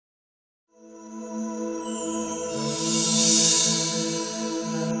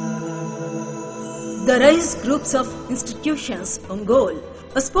The Rise groups of institutions on goal.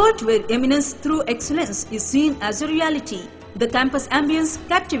 A sport where eminence through excellence is seen as a reality. The campus ambience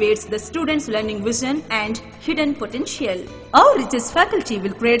captivates the students' learning vision and hidden potential. Our richest faculty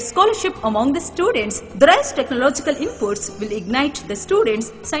will create scholarship among the students. The Rise technological inputs will ignite the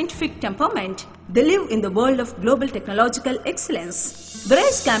students' scientific temperament. They live in the world of global technological excellence. The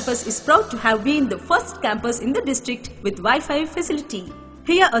Rise campus is proud to have been the first campus in the district with Wi-Fi facility.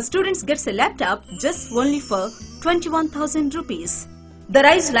 Here a student gets a laptop just only for 21,000 rupees. The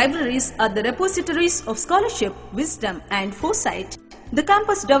Rise libraries are the repositories of scholarship, wisdom and foresight. The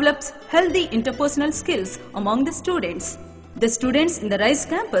campus develops healthy interpersonal skills among the students. The students in the Rise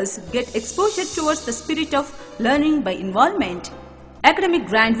campus get exposure towards the spirit of learning by involvement. Academic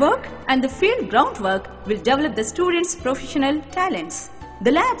groundwork and the field groundwork will develop the students' professional talents.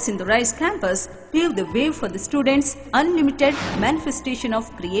 The labs in the Rise campus pave the way for the students' unlimited manifestation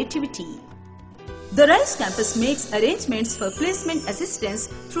of creativity. The Rise campus makes arrangements for placement assistance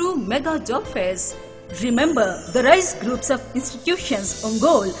through mega job fairs. Remember, the Rise groups of institutions on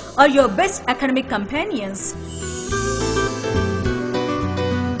goal are your best academic companions.